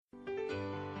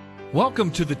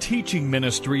Welcome to the teaching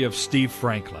ministry of Steve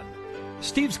Franklin.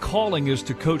 Steve's calling is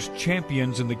to coach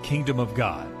champions in the kingdom of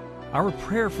God. Our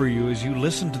prayer for you as you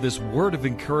listen to this word of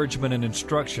encouragement and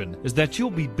instruction is that you'll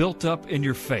be built up in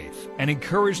your faith and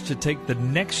encouraged to take the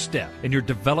next step in your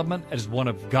development as one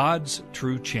of God's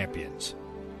true champions.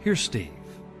 Here's Steve.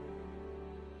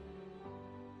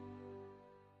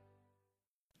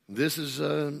 This is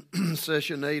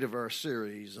session 8 of our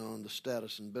series on the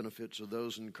status and benefits of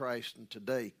those in Christ. And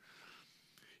today,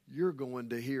 you're going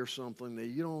to hear something that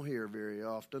you don't hear very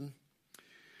often.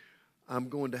 I'm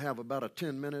going to have about a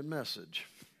 10-minute message.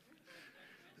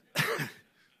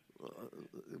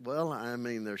 Well, I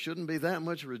mean, there shouldn't be that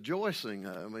much rejoicing.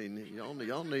 I mean,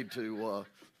 y'all need to,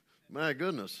 my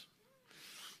goodness.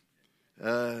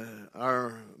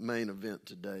 Our main event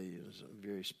today is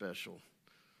very special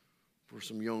for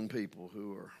some young people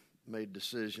who are made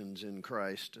decisions in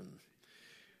Christ, and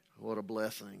what a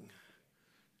blessing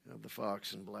of the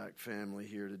Fox and Black family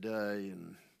here today,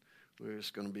 and it's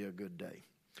going to be a good day.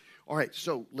 All right,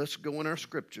 so let's go in our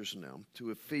scriptures now to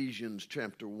Ephesians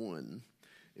chapter 1.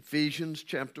 Ephesians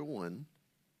chapter 1.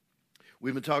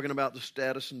 We've been talking about the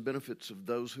status and benefits of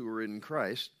those who are in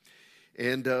Christ,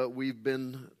 and we've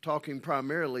been talking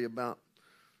primarily about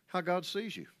how God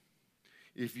sees you.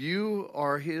 If you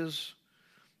are His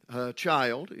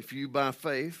child, if you by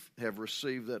faith have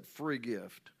received that free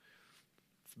gift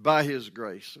by His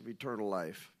grace of eternal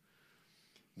life,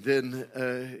 then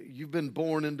you've been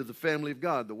born into the family of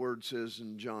God. The Word says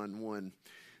in John 1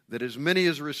 that as many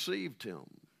as received Him,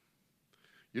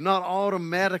 you're not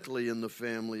automatically in the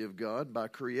family of God. By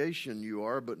creation you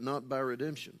are, but not by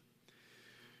redemption.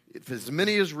 If as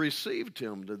many as received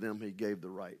Him, to them He gave the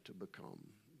right to become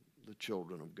the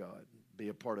children of God, be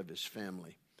a part of His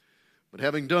family. But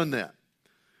having done that,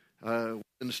 we've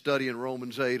been studying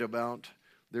Romans 8 about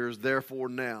there is therefore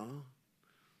now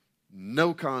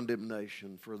no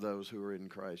condemnation for those who are in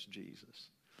Christ Jesus.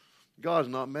 God's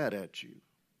not mad at you.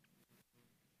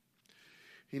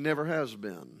 He never has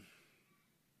been.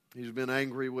 He's been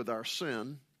angry with our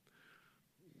sin.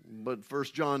 But 1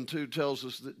 John 2 tells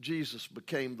us that Jesus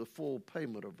became the full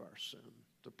payment of our sin,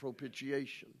 the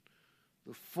propitiation,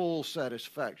 the full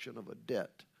satisfaction of a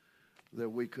debt that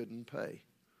we couldn't pay.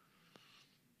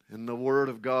 And the Word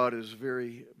of God is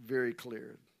very, very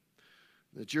clear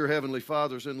that your Heavenly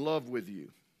Father's in love with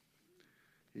you.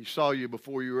 He saw you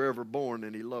before you were ever born,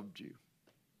 and He loved you.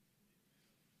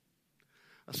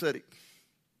 I said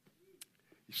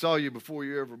He saw you before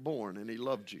you were ever born, and He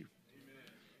loved you.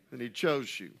 Amen. And He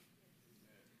chose you.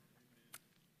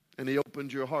 And He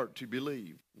opened your heart to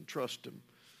believe and trust Him.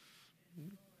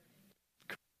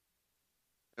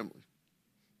 Family.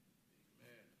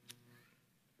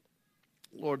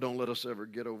 Lord, don't let us ever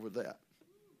get over that.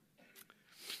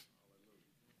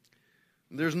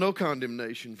 There's no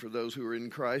condemnation for those who are in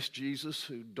Christ Jesus,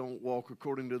 who don't walk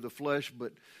according to the flesh,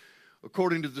 but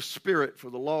according to the Spirit. For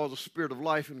the law of the Spirit of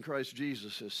life in Christ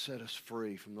Jesus has set us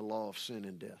free from the law of sin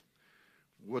and death.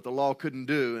 What the law couldn't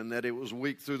do, and that it was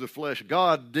weak through the flesh,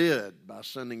 God did by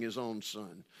sending His own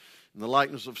Son. In the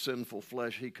likeness of sinful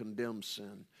flesh, He condemned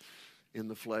sin in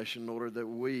the flesh in order that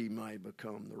we might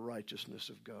become the righteousness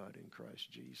of God in Christ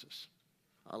Jesus.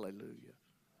 Hallelujah.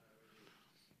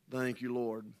 Thank you,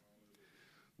 Lord.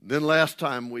 Then last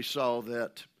time we saw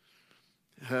that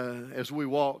as we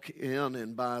walk in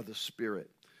and by the Spirit,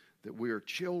 that we are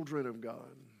children of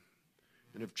God.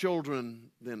 And if children,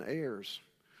 then heirs.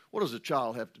 What does a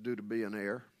child have to do to be an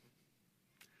heir?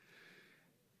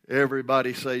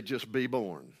 Everybody say, just be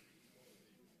born.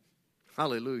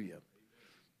 Hallelujah.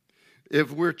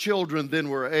 If we're children, then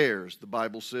we're heirs. The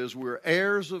Bible says we're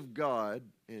heirs of God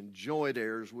and joint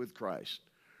heirs with Christ.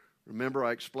 Remember,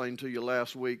 I explained to you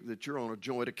last week that you're on a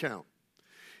joint account.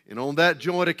 And on that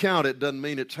joint account, it doesn't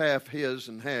mean it's half His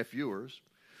and half yours.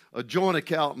 A joint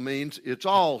account means it's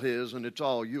all His and it's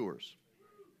all yours.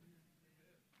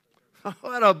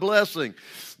 What a blessing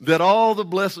that all the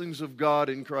blessings of God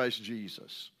in Christ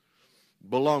Jesus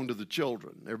belong to the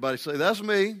children. Everybody say, that's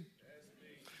me.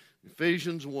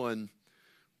 Ephesians 1,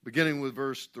 beginning with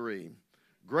verse 3.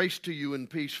 Grace to you and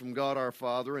peace from God our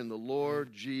Father and the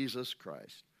Lord Jesus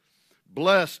Christ.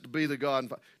 Blessed be the God and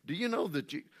Father. Do you know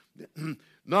that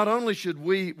not only should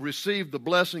we receive the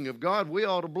blessing of God, we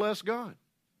ought to bless God.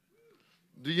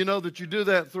 Do you know that you do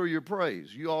that through your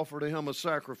praise? You offer to Him a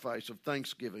sacrifice of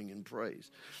thanksgiving and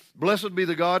praise. Blessed be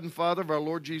the God and Father of our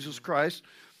Lord Jesus Christ,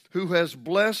 who has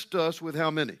blessed us with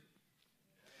how many?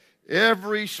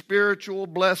 Every spiritual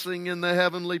blessing in the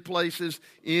heavenly places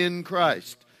in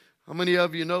Christ. How many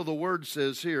of you know the Word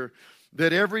says here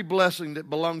that every blessing that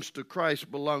belongs to Christ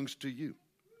belongs to you?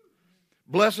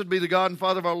 Blessed be the God and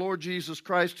Father of our Lord Jesus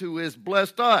Christ, who has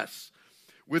blessed us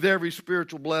with every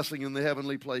spiritual blessing in the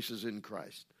heavenly places in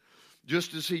Christ,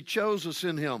 just as he chose us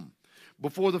in him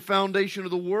before the foundation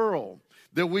of the world,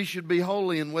 that we should be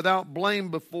holy and without blame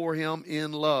before him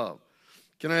in love.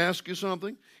 Can I ask you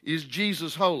something? Is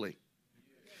Jesus holy?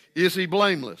 Is he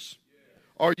blameless?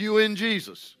 Are you in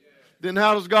Jesus? Then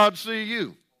how does God see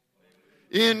you?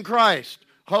 In Christ,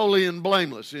 holy and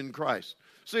blameless in Christ.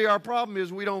 See, our problem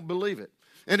is we don't believe it.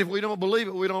 And if we don't believe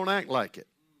it, we don't act like it.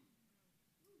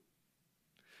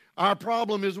 Our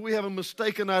problem is we have a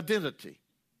mistaken identity.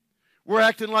 We're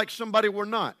acting like somebody we're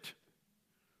not.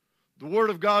 The Word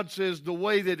of God says the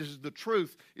way that is the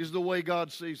truth is the way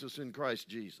God sees us in Christ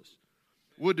Jesus.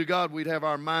 Would to God we'd have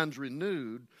our minds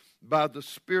renewed by the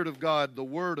Spirit of God, the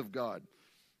Word of God,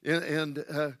 and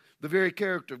the very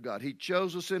character of God. He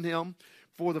chose us in him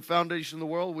for the foundation of the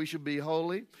world. We should be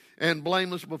holy and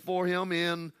blameless before him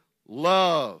in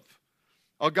love.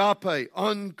 Agape,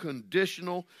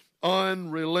 unconditional,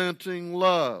 unrelenting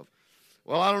love.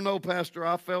 Well, I don't know, Pastor.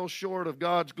 I fell short of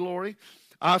God's glory.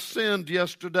 I sinned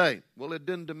yesterday. Well, it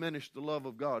didn't diminish the love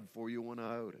of God for you when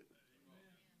I owed it.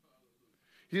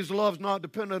 His love's not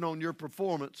dependent on your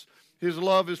performance. His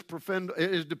love is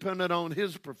dependent on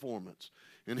his performance.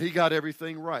 And he got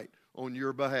everything right on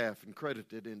your behalf and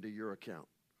credited into your account.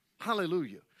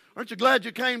 Hallelujah. Aren't you glad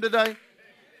you came today?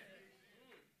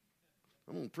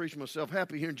 I'm going to preach myself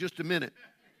happy here in just a minute.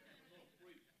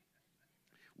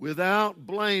 Without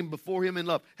blame before him in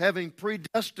love, having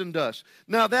predestined us.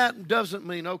 Now that doesn't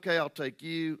mean, okay, I'll take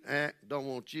you, don't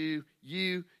want you,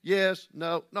 yes,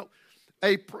 no.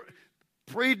 A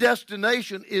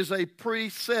predestination is a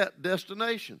preset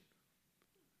destination.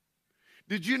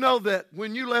 Did you know that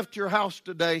when you left your house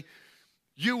today,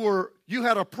 you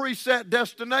had a preset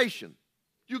destination?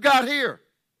 You got here.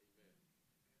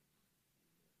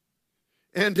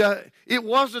 And it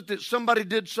wasn't that somebody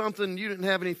did something and you didn't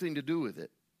have anything to do with it.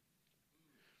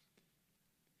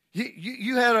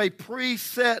 You had a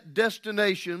preset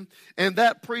destination, and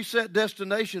that preset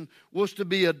destination was to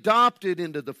be adopted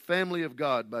into the family of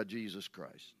God by Jesus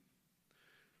Christ.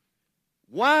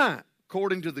 Why?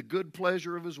 According to the good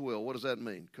pleasure of his will. What does that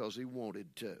mean? Because he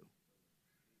wanted to.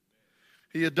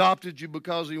 He adopted you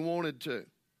because he wanted to.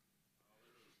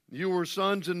 You were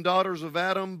sons and daughters of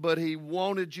Adam, but he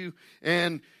wanted you,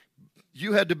 and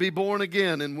you had to be born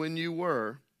again. And when you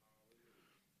were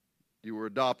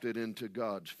adopted into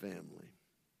God's family.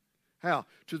 How?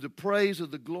 To the praise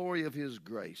of the glory of his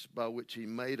grace, by which he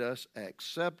made us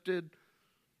accepted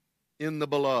in the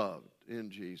beloved,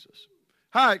 in Jesus.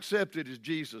 How accepted is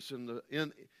Jesus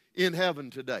in heaven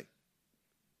today?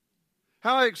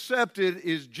 How accepted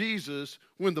is Jesus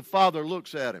when the Father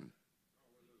looks at him?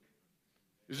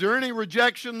 Is there any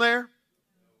rejection there?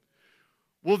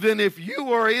 Well, then if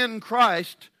you are in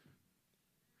Christ,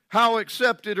 how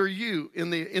accepted are you in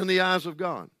the eyes of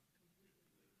God?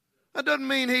 That doesn't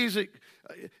mean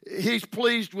he's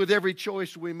pleased with every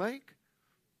choice we make.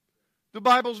 The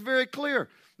Bible's very clear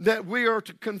that we are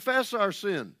to confess our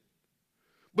sin.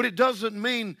 But it doesn't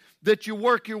mean that you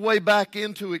work your way back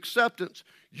into acceptance.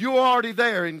 You're already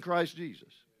there in Christ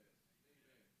Jesus.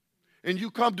 And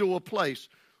you come to a place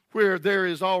where there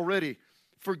is already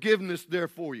forgiveness there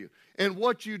for you. And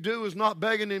what you do is not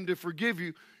begging him to forgive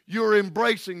you. You're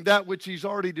embracing that which he's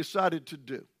already decided to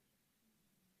do.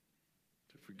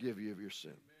 To forgive you of your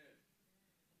sin.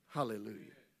 Hallelujah.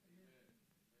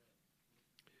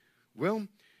 Well,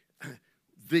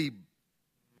 the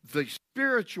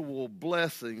spiritual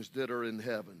blessings that are in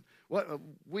heaven,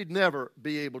 we'd never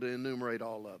be able to enumerate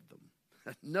all of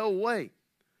them. No way.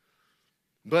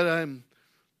 But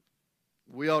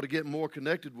we ought to get more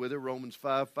connected with it. Romans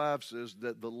 5:5 says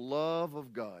that the love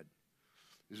of God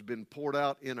has been poured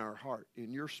out in our heart,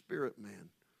 in your spirit, man,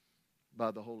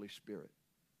 by the Holy Spirit.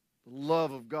 The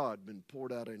love of God been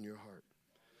poured out in your heart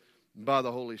by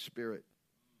the Holy Spirit.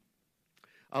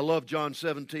 I love John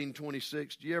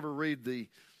 17:26. Do you ever read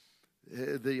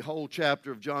the whole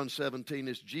chapter of John 17?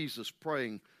 It's Jesus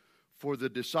praying for the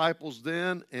disciples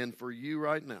then and for you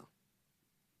right now.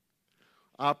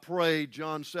 I pray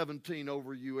John 17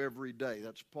 over you every day.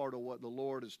 That's part of what the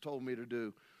Lord has told me to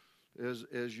do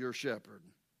as your shepherd.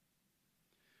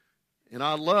 And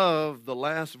I love the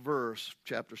last verse,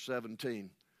 chapter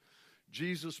 17.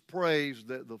 Jesus prays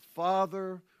that the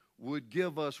Father would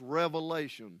give us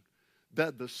revelation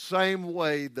that the same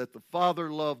way that the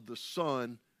Father loved the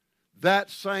Son, that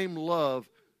same love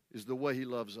is the way he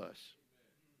loves us.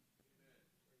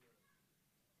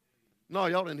 No,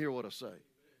 y'all didn't hear what I said.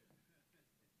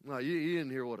 No, you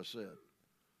didn't hear what I said.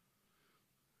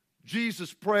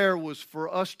 Jesus' prayer was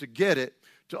for us to get it,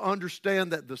 to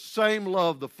understand that the same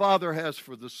love the Father has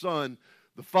for the Son,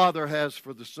 the Father has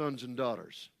for the sons and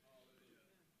daughters.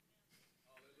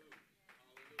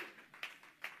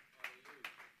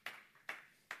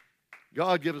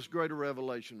 God give us greater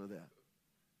revelation of that.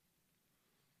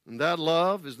 And that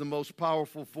love is the most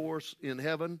powerful force in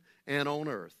heaven and on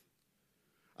earth.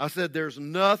 I said there's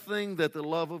nothing that the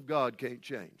love of God can't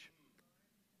change.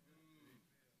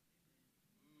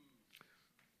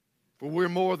 For we're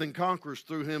more than conquerors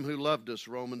through him who loved us,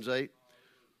 Romans 8.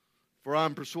 For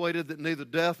I'm persuaded that neither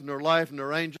death, nor life,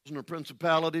 nor angels, nor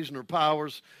principalities, nor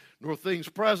powers, nor things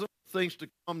present, things to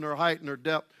come, nor height, nor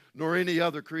depth, nor any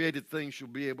other created thing shall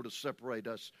be able to separate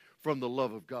us from the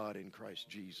love of God in Christ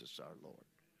Jesus our Lord.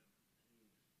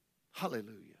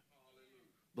 Hallelujah.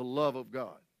 The love of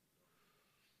God.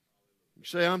 You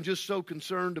say, I'm just so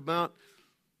concerned about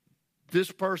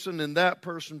this person and that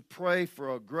person. Pray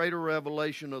for a greater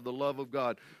revelation of the love of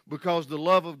God, because the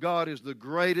love of God is the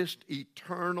greatest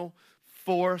eternal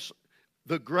force,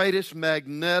 the greatest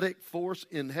magnetic force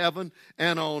in heaven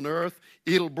and on earth.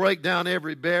 It'll break down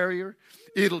every barrier.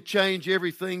 It'll change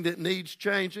everything that needs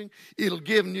changing. It'll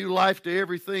give new life to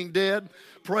everything dead.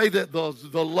 Pray that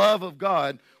the love of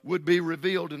God would be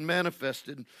revealed and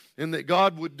manifested, and that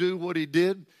God would do what he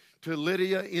did to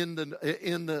Lydia in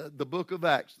the book of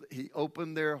Acts. He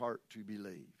opened their heart to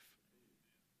believe.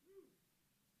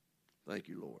 Thank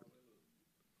you, Lord.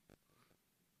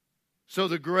 So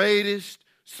the greatest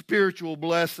spiritual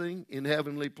blessing in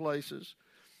heavenly places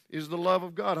is the love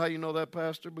of God. How you know that,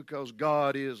 Pastor? Because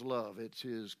God is love. It's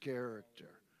his character.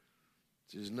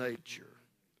 It's his nature.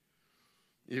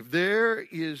 If there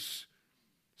is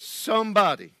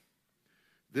somebody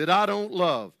that I don't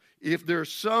love, if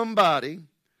there's somebody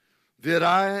that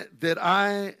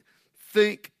I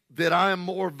think that I am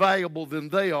more valuable than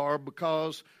they are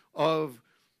because of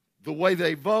the way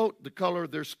they vote, the color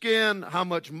of their skin, how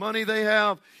much money they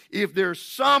have, if there's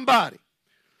somebody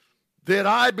that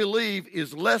I believe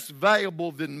is less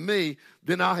valuable than me,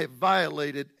 then I have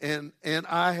violated and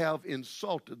I have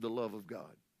insulted the love of God.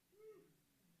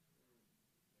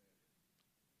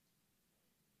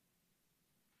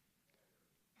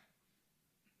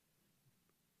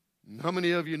 How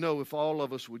many of you know if all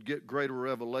of us would get greater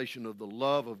revelation of the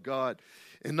love of God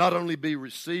and not only be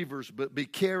receivers but be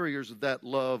carriers of that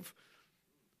love,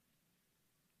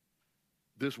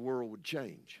 this world would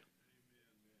change?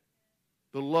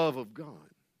 The love of God.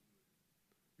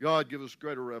 God give us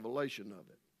greater revelation of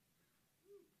it.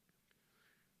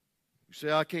 You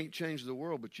say, I can't change the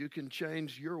world, but you can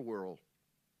change your world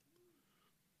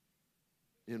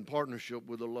in partnership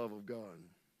with the love of God.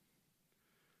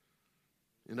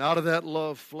 And out of that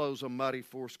love flows a mighty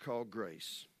force called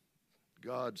grace.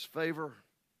 God's favor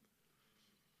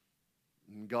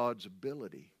and God's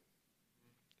ability.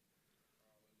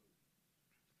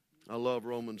 I love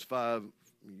Romans 5.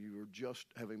 You are just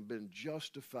having been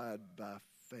justified by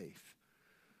faith.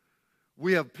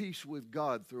 We have peace with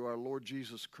God through our Lord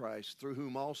Jesus Christ, through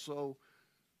whom also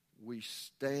we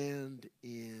stand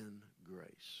in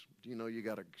grace. Do you know you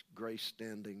got a grace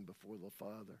standing before the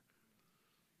Father?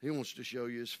 He wants to show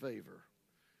you his favor.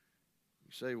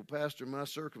 You say, well, Pastor, my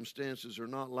circumstances are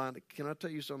not lined up. Can I tell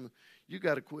you something? You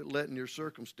got to quit letting your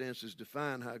circumstances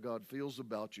define how God feels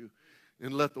about you,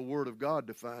 and let the Word of God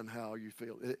define how you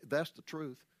feel. That's the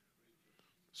truth.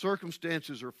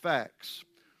 Circumstances are facts,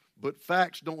 but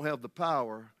facts don't have the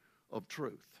power of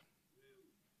truth.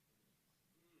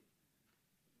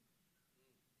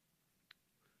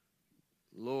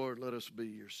 Lord, let us be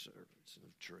your servants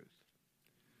of truth.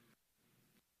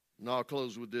 And I'll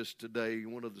close with this today.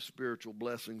 One of the spiritual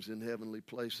blessings in heavenly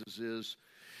places is,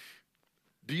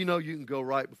 do you know you can go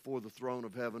right before the throne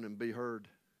of heaven and be heard?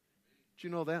 Did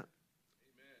you know that?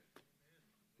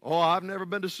 Oh, I've never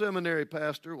been to seminary,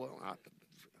 Pastor. Well,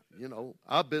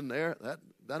 I've been there.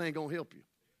 That ain't going to help you.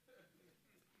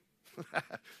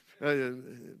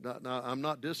 No, I'm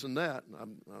not dissing that.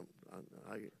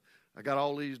 I got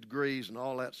all these degrees and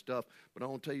all that stuff, but I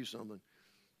want to tell you something.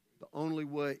 The only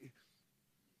way,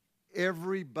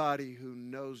 everybody who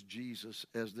knows Jesus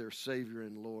as their Savior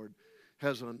and Lord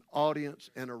has an audience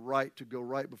and a right to go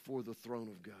right before the throne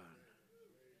of God.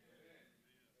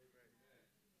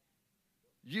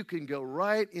 You can go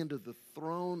right into the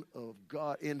throne of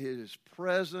God, in his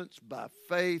presence by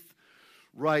faith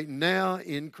right now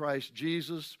in Christ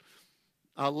Jesus.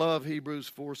 I love Hebrews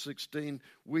 4:16.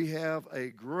 We have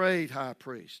a great high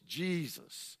priest,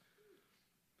 Jesus,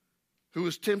 who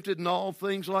was tempted in all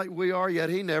things like we are,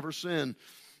 yet he never sinned.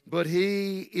 But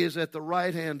he is at the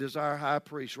right hand as our high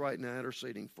priest right now,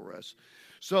 interceding for us.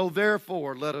 So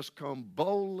therefore, let us come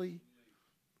boldly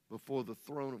before the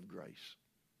throne of grace.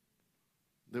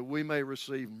 that we may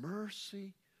receive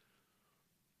mercy.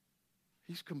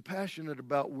 He's compassionate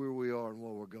about where we are and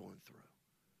what we're going through,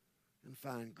 and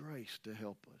find grace to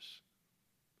help us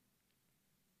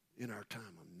in our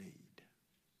time of need.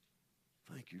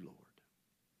 Thank you, Lord.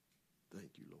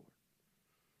 Thank you, Lord.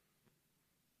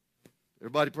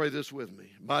 Everybody pray this with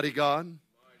me. Mighty God,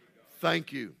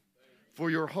 thank you for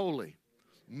your holy,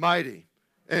 mighty,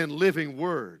 and living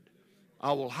word.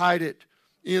 I will hide it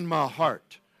in my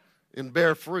heart and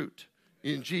bear fruit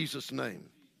in Jesus' name.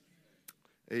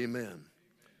 Amen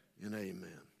and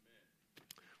amen.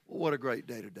 Well, what a great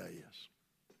day today is.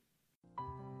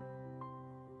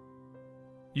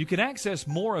 You can access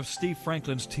more of Steve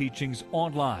Franklin's teachings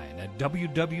online at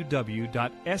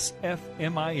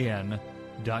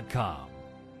www.sfmin.com.